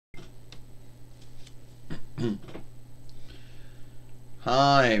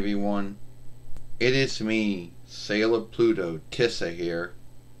Hi everyone, it is me, Sailor Pluto Tissa here,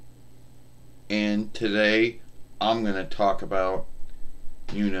 and today I'm gonna talk about,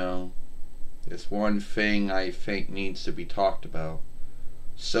 you know, this one thing I think needs to be talked about.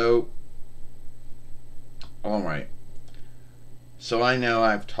 So, alright, so I know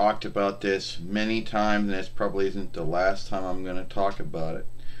I've talked about this many times and this probably isn't the last time I'm gonna talk about it.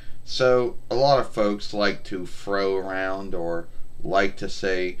 So, a lot of folks like to throw around or like to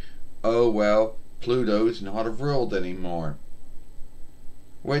say, oh well, Pluto's not a world anymore.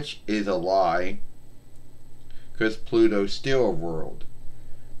 Which is a lie, because Pluto's still a world.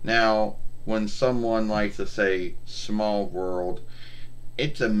 Now, when someone likes to say small world,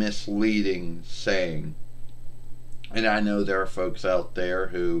 it's a misleading saying. And I know there are folks out there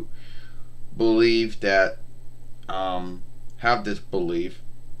who believe that, have this belief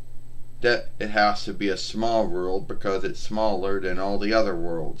that it has to be a small world because it's smaller than all the other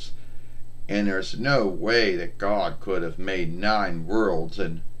worlds. And there's no way that God could have made 9 worlds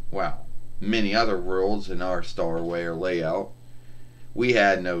and, well, many other worlds in our starway or layout. We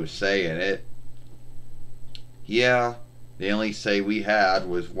had no say in it. Yeah, the only say we had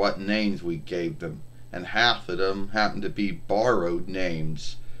was what names we gave them. And half of them happened to be borrowed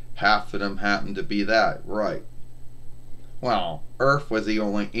names. Half of them happened to be that, right. Well, Earth was the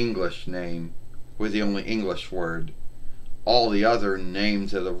only English name, was the only English word. All the other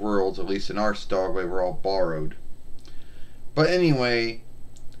names of the worlds, at least in our starway, were all borrowed. But anyway,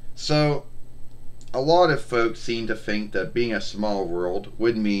 so a lot of folks seem to think that being a small world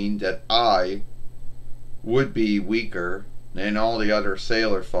would mean that I would be weaker than all the other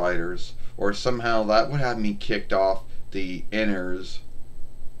sailor fighters, or somehow that would have me kicked off the inners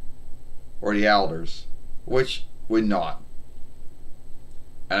or the outers, which would not.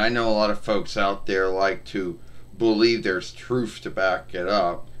 And I know a lot of folks out there like to believe there's truth to back it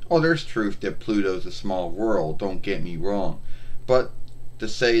up. Oh, there's truth that Pluto's a small world, don't get me wrong. But to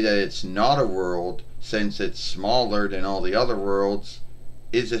say that it's not a world since it's smaller than all the other worlds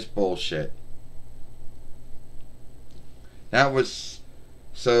is just bullshit. That was,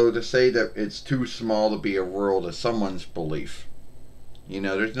 so to say that it's too small to be a world is someone's belief. You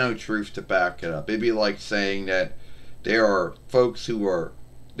know, there's no truth to back it up. It'd be like saying that there are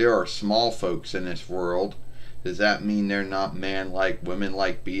small folks in this world. Does that mean they're not man-like,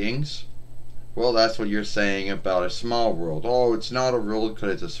 women-like beings? Well, that's what you're saying about a small world. Oh, it's not a world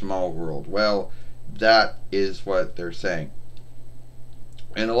because it's a small world. Well, that is what they're saying.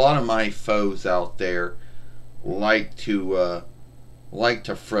 And a lot of my foes out there like to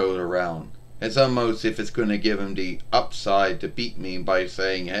throw it around. It's almost if it's going to give them the upside to beat me by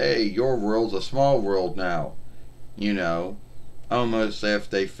saying, hey, your world's a small world now. You know, almost if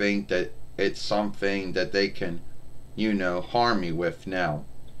they think that it's something that they can, harm me with now.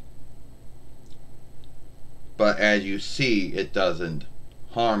 But as you see, it doesn't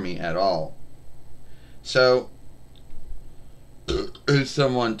harm me at all. So,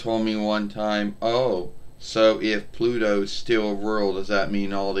 someone told me one time, oh, so if Pluto's still a world, does that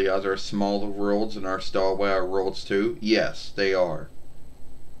mean all the other smaller worlds in our starway are worlds too? Yes, they are.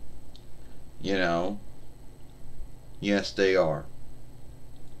 Yes, they are.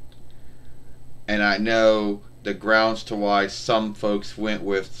 And I know the grounds to why some folks went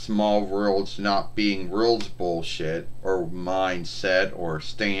with small worlds not being worlds bullshit, or mindset, or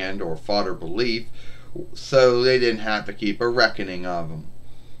stand, or fodder belief, so they didn't have to keep a reckoning of them.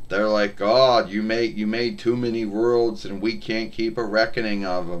 They're like, God, you made too many worlds and we can't keep a reckoning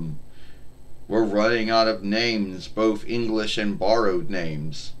of them. We're running out of names, both English and borrowed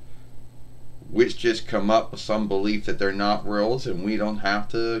names, which just come up with some belief that they're not worlds and we don't have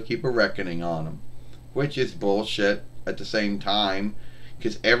to keep a reckoning on them. Which is bullshit at the same time,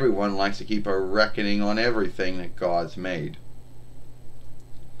 because everyone likes to keep a reckoning on everything that God's made.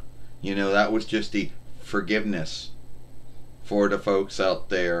 That was just the forgiveness for the folks out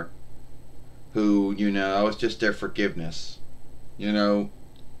there who, that was just their forgiveness. They're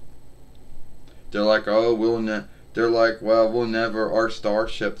like, oh, we'll never, our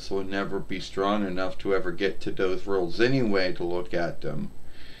starships will never be strong enough to ever get to those worlds anyway to look at them.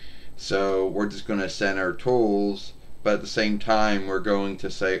 So we're just going to send our tools, but at the same time we're going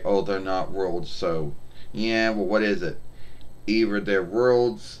to say, oh, they're not worlds. So, yeah, well, what is it? Either they're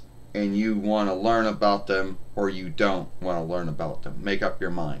worlds and you want to learn about them, or you don't want to learn about them. Make up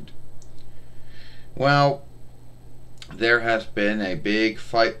your mind. Well, there has been a big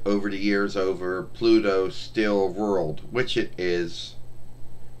fight over the years over Pluto's still a world, which it is.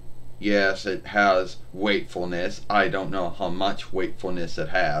 Yes, it has wakefulness. I don't know how much wakefulness it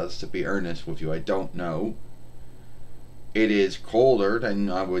has, to be earnest with you. I don't know. It is colder than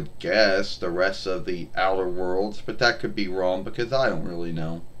I would guess the rest of the outer worlds, but that could be wrong because I don't really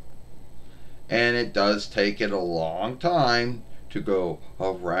know. And it does take it a long time to go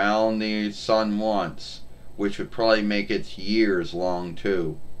around the sun once, which would probably make its years long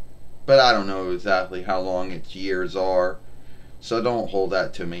too. But I don't know exactly how long its years are, so don't hold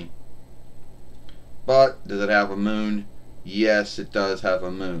that to me. But does it have a moon? Yes, it does have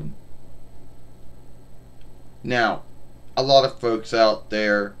a moon. Now, a lot of folks out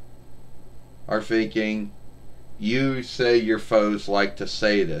there are thinking, you say your foes like to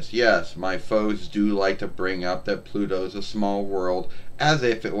say this. Yes, my foes do like to bring up that Pluto's a small world as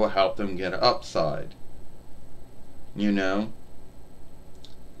if it will help them get upside. You know?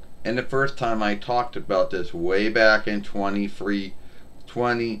 And the first time I talked about this way back in 23rd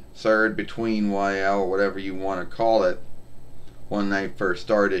between YL, or whatever you want to call it, when I first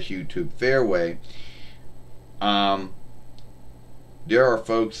started this YouTube Fairway, there are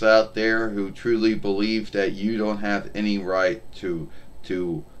folks out there who truly believe that you don't have any right to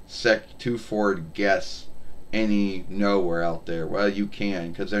forward guess any nowhere out there. Well, you can,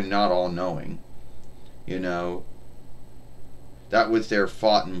 because they're not all knowing. You know, that was their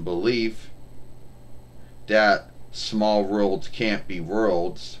thought and belief that small worlds can't be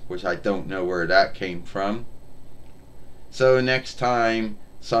worlds, which I don't know where that came from. So next time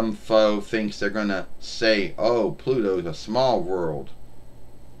some foe thinks they're going to say, oh, Pluto's a small world,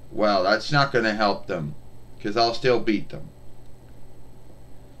 well, that's not going to help them, because I'll still beat them.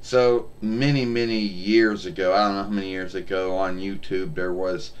 So many years ago, I don't know how many years ago, on YouTube there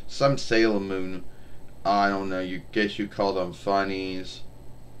was some Sailor Moon, I don't know, you guess you call them funnies,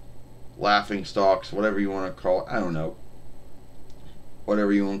 laughing stocks, whatever you want to call it, I don't know,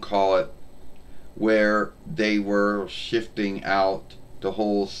 whatever you want to call it, where they were shifting out the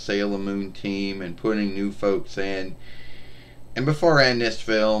whole Sailor Moon team and putting new folks in. And before I end this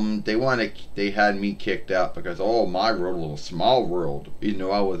film, they had me kicked out because, oh, my world was a small world, even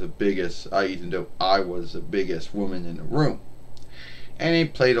though I was the biggest woman in the room. And he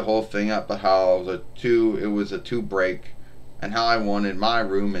played the whole thing up about how it was a two break, and how I wanted my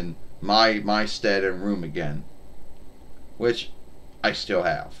room and my stead and room again, which I still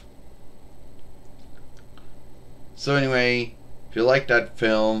have. So anyway, if you like that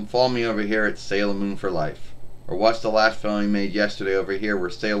film, follow me over here at Sailor Moon for Life. Or watch the last film I made yesterday over here where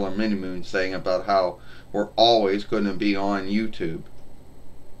Sailor Mini Moon saying about how we're always going to be on YouTube.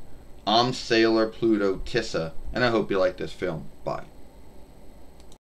 I'm Sailor Pluto Tissa, and I hope you like this film. Bye.